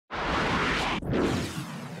Hello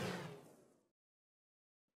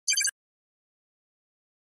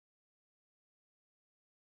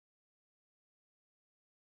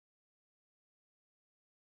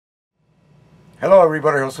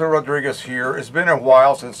everybody, Jose Rodriguez here. It's been a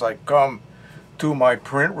while since I come to my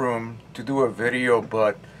print room to do a video,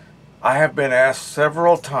 but I have been asked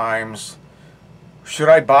several times, should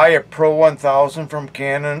I buy a Pro-1000 from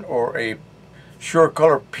Canon or a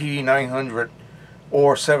SureColor P900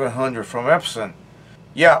 or 700 from Epson?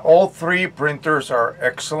 Yeah, all three printers are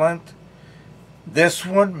excellent. This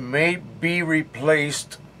one may be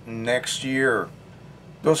replaced next year.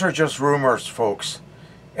 Those are just rumors, folks.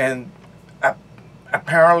 And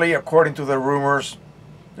apparently, according to the rumors,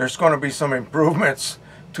 there's going to be some improvements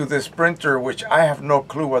to this printer, which I have no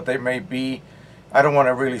clue what they may be. I don't want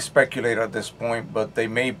to really speculate at this point, but they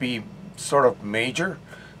may be sort of major.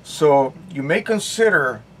 So you may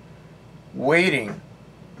consider waiting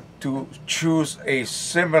to choose a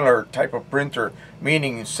similar type of printer,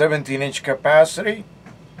 meaning 17-inch capacity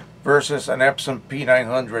versus an Epson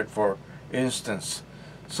P900, for instance.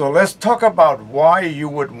 So let's talk about why you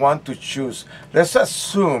would want to choose. Let's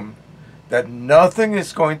assume that nothing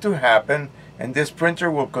is going to happen and this printer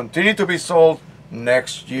will continue to be sold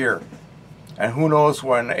next year. And who knows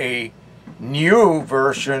when a new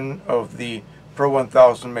version of the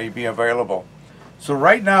Pro-1000 may be available. So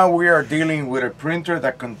right now we are dealing with a printer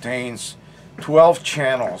that contains 12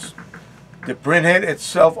 channels. The printhead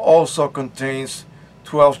itself also contains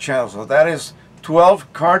 12 channels. So that is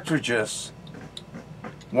 12 cartridges,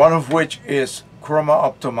 one of which is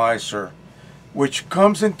Chroma Optimizer, which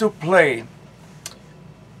comes into play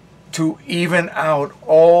to even out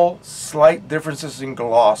all slight differences in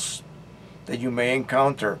gloss that you may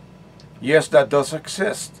encounter. Yes, that does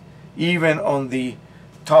exist. Even on the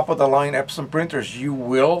top of the line Epson printers, you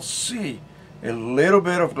will see a little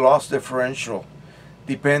bit of gloss differential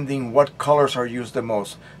depending what colors are used the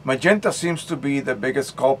most. Magenta seems to be the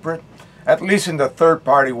biggest culprit, at least in the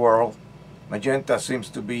third-party world. Magenta seems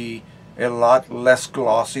to be a lot less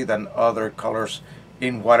glossy than other colors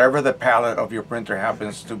in whatever the palette of your printer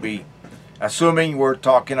happens to be. Assuming we're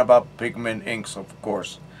talking about pigment inks, of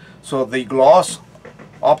course. So the gloss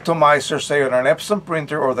optimizer, say on an Epson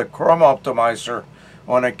printer, or the Chroma Optimizer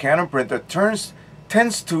on a Canon printer,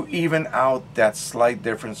 tends to even out that slight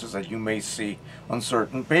differences that you may see on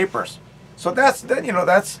certain papers. So that's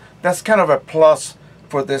kind of a plus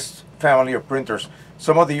for this family of printers.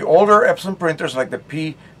 Some of the older Epson printers, like the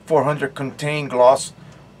P400, contain gloss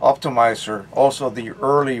optimizer. Also the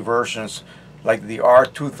early versions, like the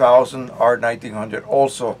R2000, R1900,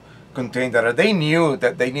 also contain that. They knew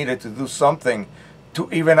that they needed to do something to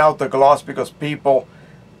even out the gloss, because people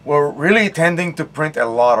were really tending to print a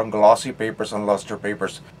lot on glossy papers and luster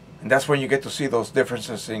papers. And that's when you get to see those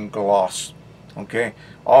differences in gloss. Okay,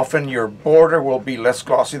 often your border will be less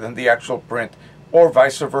glossy than the actual print, or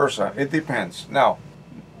vice versa. It depends. Now,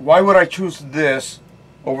 why would I choose this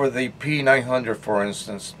over the P900, for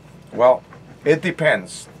instance? Well, it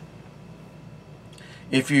depends.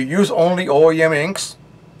 If you use only OEM inks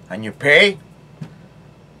and you pay,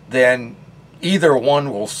 then either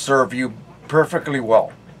one will serve you perfectly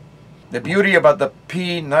well. The beauty about the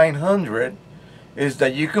P900 is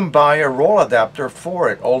that you can buy a roll adapter for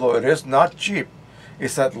it, although it is not cheap.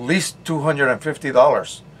 It's at least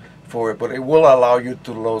 $250 for it, but it will allow you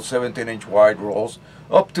to load 17-inch wide rolls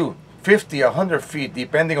up to 50, 100 feet,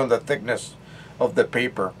 depending on the thickness of the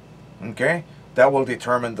paper. Okay, that will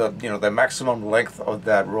determine the maximum length of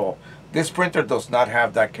that roll. This printer does not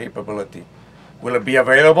have that capability. Will it be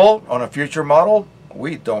available on a future model?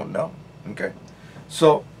 We don't know. Okay,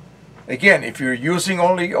 so again, if you're using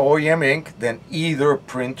only OEM ink, then either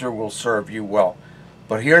printer will serve you well.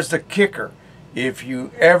 But here's the kicker: if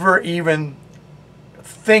you ever even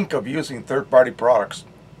think of using third-party products,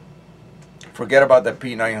 forget about the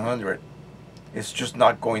P900. It's just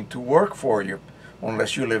not going to work for you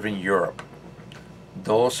unless you live in Europe.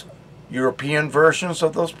 Those European versions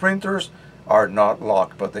of those printers are not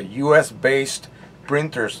locked, but the US-based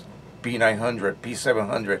printers, P900,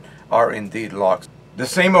 P700, are indeed locked. The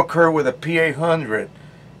same occurred with the P800,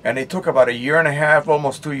 and it took about a year and a half,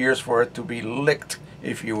 almost 2 years, for it to be licked,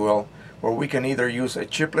 if you will, where we can either use a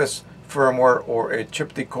chipless firmware or a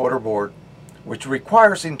chip decoder board, which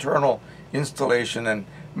requires internal installation and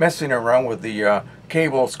messing around with the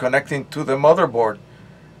cables connecting to the motherboard.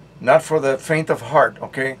 Not for the faint of heart,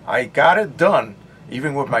 okay? I got it done,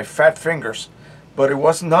 even with my fat fingers, but it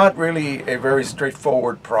was not really a very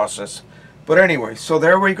straightforward process. But anyway, so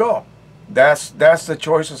there we go. That's the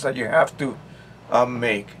choices that you have to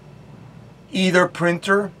make. Either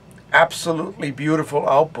printer, absolutely beautiful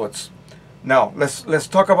outputs. Now let's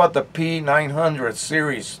talk about the P900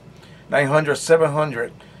 series, 900,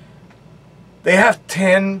 700. They have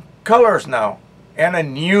 10 colors now and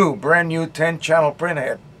a brand new 10 channel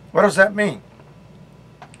printhead. What does that mean?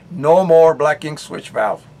 No more black ink switch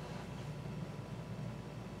valve.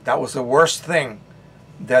 That was the worst thing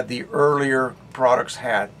that the earlier products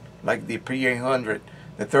had, like the P800,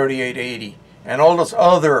 the 3880, and all those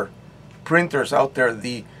other printers out there,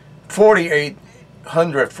 the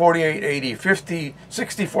 4800, 4880, 50,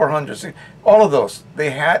 6400, all of those.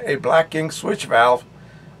 They had a black ink switch valve,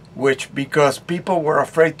 which, because people were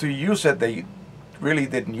afraid to use it, they really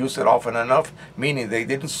didn't use it often enough, meaning they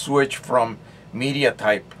didn't switch from media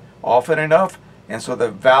type often enough, and so the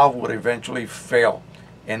valve would eventually fail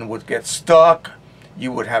and would get stuck.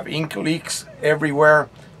 You would have ink leaks everywhere.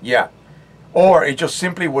 Yeah. Or it just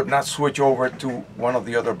simply would not switch over to one of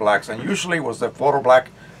the other blacks, and usually it was the photo black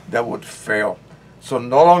that would fail. So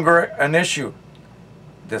no longer an issue.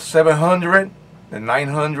 The 700, the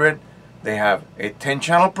 900, they have a 10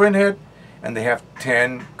 channel printhead and they have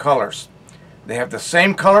 10 colors. They have the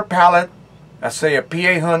same color palette as, say, a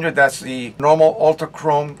P800. That's the normal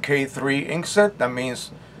Ultrachrome K3 ink set. That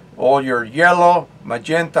means all your yellow,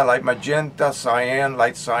 magenta, light magenta, cyan,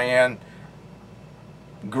 light cyan,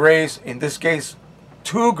 grays, in this case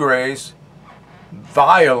 2 grays,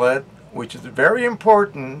 violet, which is very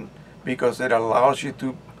important because it allows you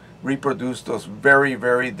to reproduce those very,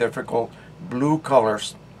 very difficult blue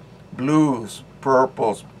colors, blues,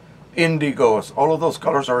 purples, indigos. All of those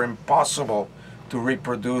colors are impossible to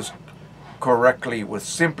reproduce correctly with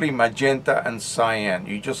simply magenta and cyan.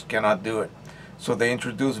 You just cannot do it. So they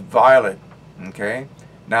introduced violet. Okay,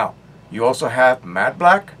 now you also have matte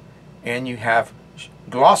black and you have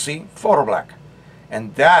glossy photo black,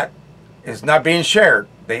 and that is not being shared.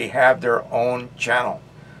 They have their own channel.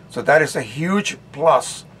 So that is a huge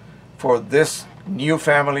plus for this new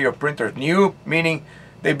family of printers. New meaning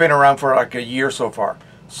they've been around for like a year so far.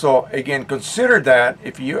 So again, consider that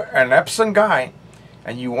if you're an Epson guy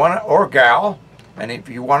and you want to, or gal, and if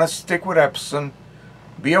you want to stick with Epson,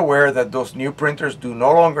 be aware that those new printers do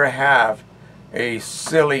no longer have a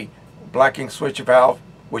silly black ink switch valve,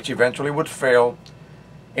 which eventually would fail,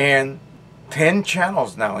 and 10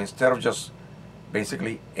 channels now instead of just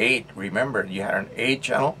basically 8. Remember, you had an 8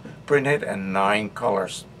 channel printhead and 9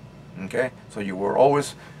 colors. Okay, so you were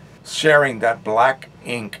always sharing that black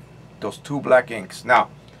ink, those 2 black inks. Now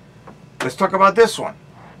let's talk about this one.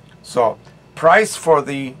 So price for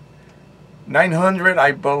the 900,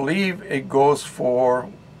 I believe it goes for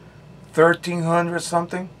 1300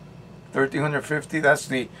 something, 1350. That's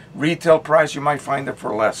the retail price. You might find it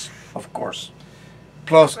for less, of course,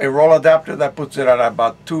 plus a roll adapter that puts it at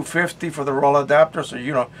about 250 for the roll adapter. So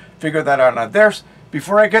you know, figure that out. Now there's,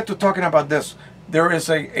 before I get to talking about this, there is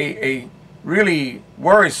a really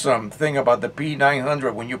worrisome thing about the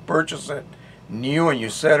P900. When you purchase it new and you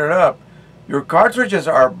set it up, your cartridges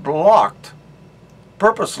are blocked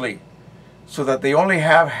purposely so that they only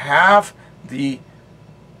have half the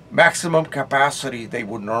maximum capacity they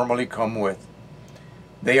would normally come with.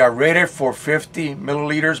 They are rated for 50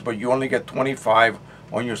 milliliters, but you only get 25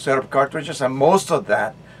 on your setup cartridges, and most of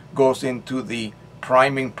that goes into the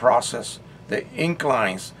priming process, the ink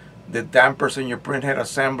lines, the dampers in your printhead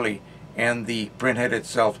assembly, and the printhead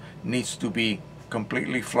itself needs to be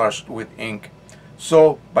completely flushed with ink.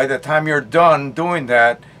 So by the time you're done doing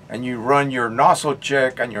that and you run your nozzle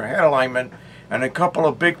check and your head alignment and a couple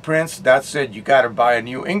of big prints, that's it. You got to buy a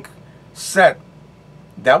new ink set.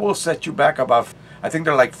 That will set you back about, I think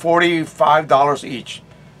they're like $45 each,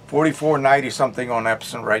 $44.90 something on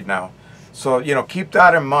Epson right now. So you know, keep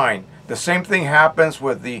that in mind. The same thing happens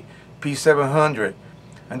with the P700,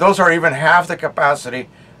 and those are even half the capacity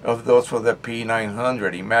of those for the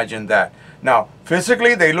P900. Imagine that. Now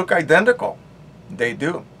physically they look identical, they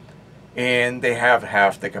do, and they have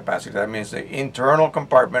half the capacity. That means the internal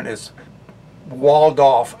compartment is walled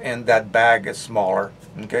off and that bag is smaller.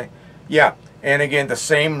 Okay, yeah, and again the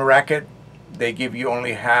same racket, they give you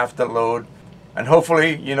only half the load, and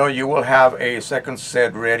hopefully, you know, you will have a second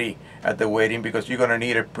set ready at the waiting, because you're going to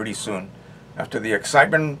need it pretty soon. After the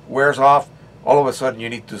excitement wears off, all of a sudden you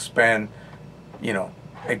need to spend, you know,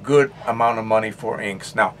 a good amount of money for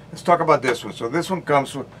inks. Now let's talk about this one. So this one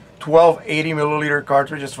comes with 12 80 milliliter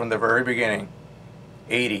cartridges from the very beginning.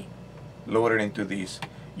 80 loaded into these.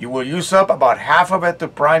 You will use up about half of it to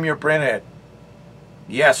prime your printhead.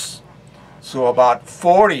 Yes. So about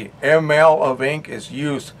 40 ml of ink is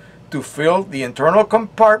used to fill the internal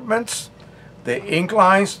compartments, the ink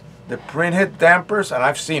lines, the printhead dampers, and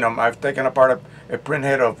I've seen them. I've taken apart a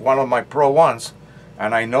printhead of one of my Pro 1s,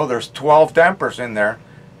 and I know there's 12 dampers in there,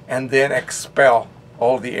 and then expel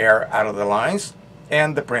all the air out of the lines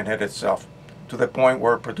and the print head itself to the point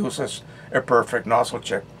where it produces a perfect nozzle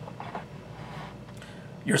check.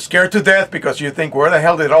 You're scared to death because you think, where the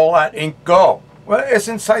hell did all that ink go? Well, it's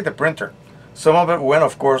inside the printer. Some of it went,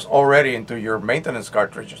 of course, already into your maintenance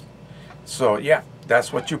cartridges. So yeah,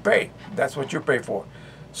 that's what you pay. That's what you pay for.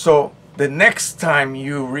 So the next time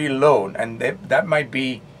you reload, and that might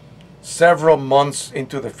be several months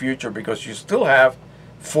into the future because you still have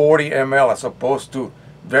 40 ml as opposed to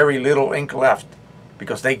very little ink left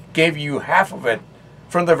because they gave you half of it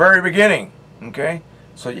from the very beginning. Okay,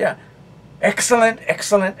 so yeah, excellent,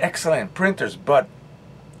 excellent, excellent printers, but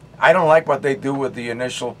I don't like what they do with the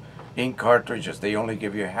initial ink cartridges. They only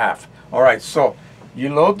give you half. All right, so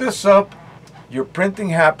you load this up, you're printing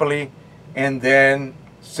happily, and then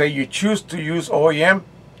say you choose to use OEM,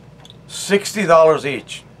 $60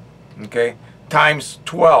 each, okay, times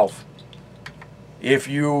 12. If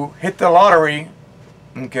you hit the lottery,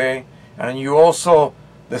 okay, and you also,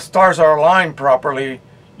 the stars are aligned properly,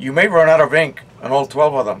 you may run out of ink on all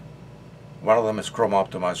 12 of them. One of them is Chrome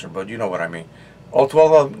Optimizer, but you know what I mean. All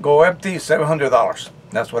 12 of them go empty, $700.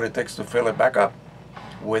 That's what it takes to fill it back up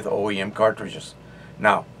with OEM cartridges.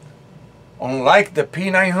 Now, unlike the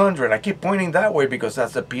P900, I keep pointing that way because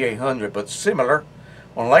that's the P800, but similar,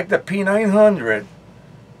 unlike the P900,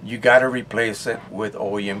 you got to replace it with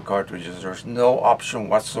OEM cartridges. There's no option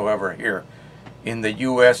whatsoever here in the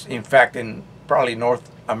US, in fact, in probably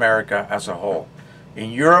North America as a whole.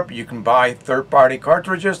 In Europe, you can buy third-party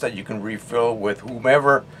cartridges that you can refill with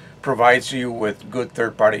whomever provides you with good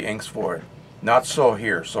third-party inks for it. Not so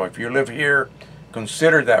here. So if you live here,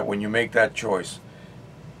 consider that when you make that choice.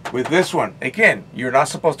 With this one, again, you're not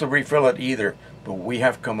supposed to refill it either, but we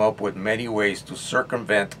have come up with many ways to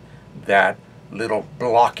circumvent that little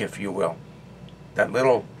block, if you will, that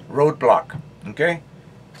little roadblock. Okay,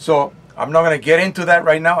 so I'm not going to get into that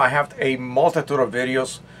right now. I have a multitude of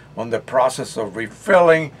videos on the process of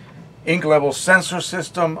refilling, ink level sensor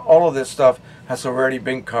system. All of this stuff has already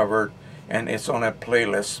been covered, and it's on a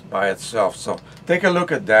playlist by itself. So take a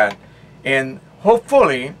look at that, and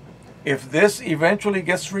hopefully, if this eventually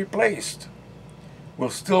gets replaced, we'll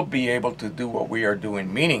still be able to do what we are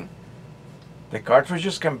doing, meaning the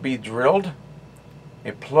cartridges can be drilled,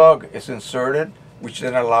 a plug is inserted, which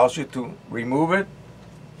then allows you to remove it,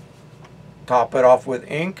 top it off with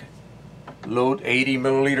ink, load 80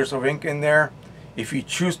 milliliters of ink in there. If you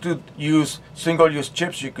choose to use single-use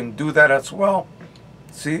chips, you can do that as well.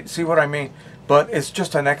 See what I mean? But it's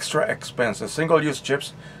just an extra expense. The single-use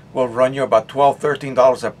chips will run you about $12,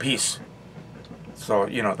 $13 a piece. So,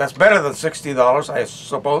 you know, that's better than $60, I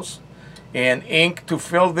suppose. And ink to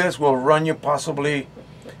fill this will run you possibly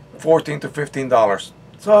 $14 to $15.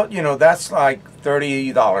 So, you know, that's like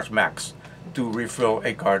 $30 max to refill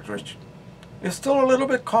a cartridge. It's still a little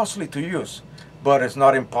bit costly to use, but it's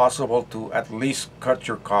not impossible to at least cut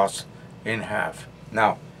your costs in half.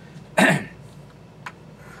 Now,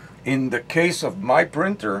 in the case of my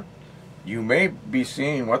printer, you may be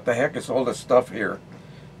seeing, what the heck is all this stuff here?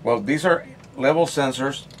 Well, these are level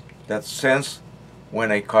sensors that sense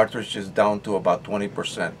when a cartridge is down to about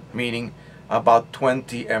 20%, meaning about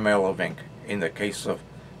 20 ml of ink in the case of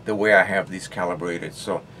the way I have these calibrated.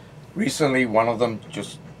 So recently one of them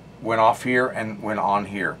just went off here and went on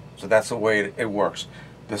here. So that's the way it works.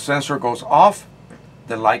 The sensor goes off,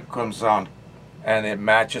 the light comes on, and it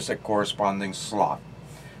matches a corresponding slot.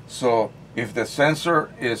 So if the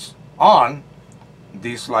sensor is on,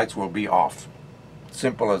 these lights will be off.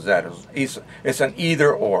 Simple as that. It's an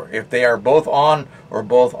either or. If they are both on or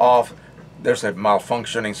both off, there's a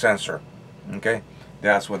malfunctioning sensor. Okay,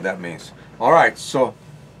 that's what that means. All right, so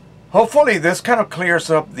hopefully this kind of clears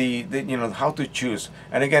up the you know, how to choose.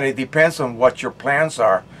 And again, it depends on what your plans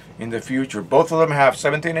are in the future. Both of them have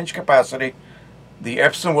 17-inch capacity. The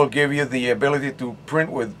Epson will give you the ability to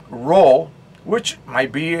print with roll, which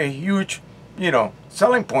might be a huge, you know,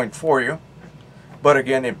 selling point for you. But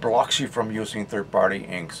again, it blocks you from using third-party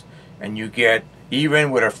inks. And you get,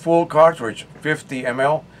 even with a full cartridge, 50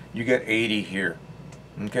 ml, you get 80 here.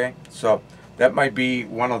 Okay, so that might be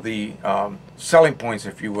one of the selling points,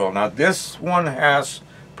 if you will. Now this one has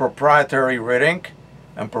proprietary red ink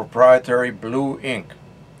and proprietary blue ink,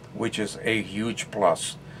 which is a huge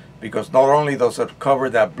plus, because not only does it cover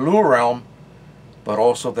that blue realm, but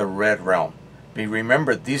also the red realm. But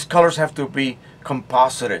remember, these colors have to be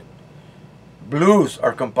composited. Blues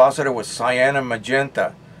are composited with cyan and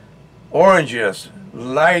magenta. Oranges,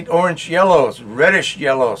 light orange yellows, reddish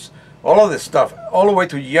yellows, all of this stuff, all the way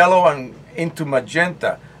to yellow and into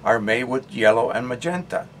magenta, are made with yellow and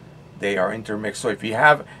magenta. They are intermixed. So if you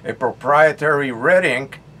have a proprietary red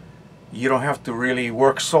ink, you don't have to really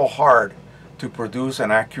work so hard to produce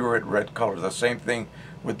an accurate red color. The same thing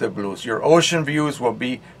with the blues. Your ocean views will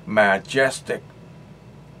be majestic.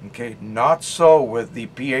 Okay, not so with the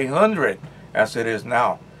P800 as it is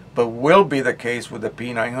now, but will be the case with the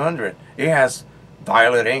P900. It has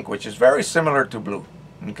violet ink, which is very similar to blue.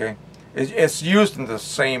 Okay, it's used in the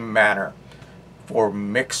same manner for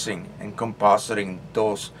mixing and compositing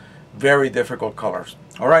those very difficult colors.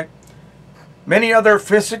 All right, many other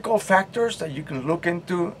physical factors that you can look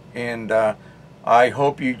into, and I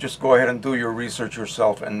hope you just go ahead and do your research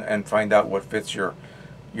yourself and find out what fits your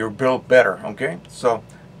build better. Okay, so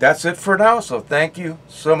that's it for now. So thank you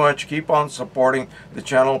so much. Keep on supporting the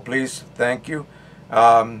channel, please. Thank you.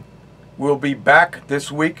 We'll be back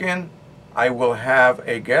this weekend. I will have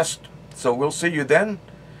a guest, so we'll see you then,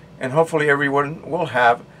 and hopefully everyone will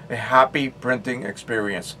have a happy printing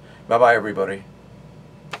experience. Bye bye, everybody.